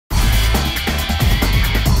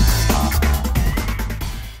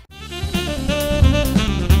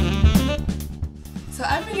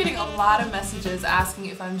lot of messages asking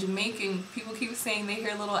if I'm Jamaican. People keep saying they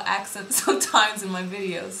hear little accents sometimes in my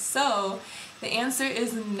videos. So the answer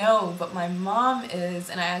is no, but my mom is,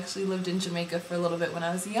 and I actually lived in Jamaica for a little bit when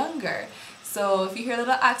I was younger. So if you hear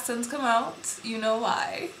little accents come out, you know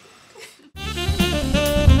why.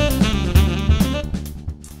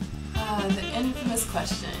 The infamous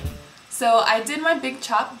question. So I did my big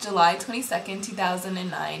chop July 22nd,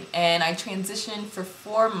 2009, and I transitioned for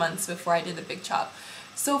 4 months before I did the big chop.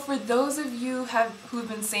 So for those of you who've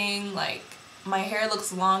been saying like my hair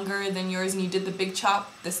looks longer than yours and you did the big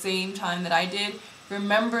chop the same time that I did,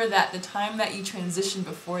 remember that the time that you transitioned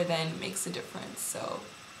before then makes a difference. So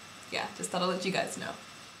yeah, just thought I'd let you guys know.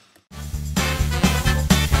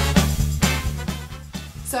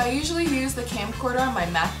 So I usually use the camcorder on my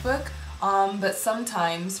MacBook, but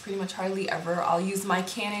sometimes, pretty much hardly ever, I'll use my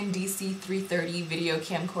Canon DC330 video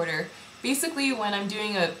camcorder. Basically when I'm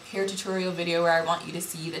doing a hair tutorial video where I want you to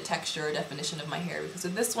see the texture or definition of my hair, because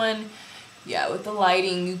with this one, yeah, with the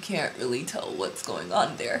lighting you can't really tell what's going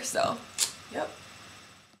on there, so yep.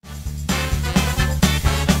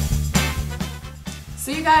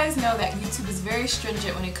 So you guys know that YouTube is very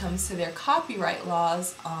stringent when it comes to their copyright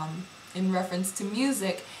laws in reference to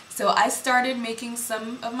music. So I started making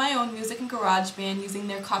some of my own music in GarageBand using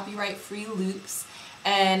their copyright-free loops,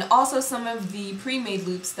 and also some of the pre-made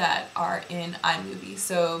loops that are in iMovie.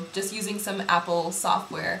 So just using some Apple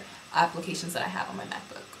software applications that I have on my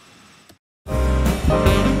MacBook.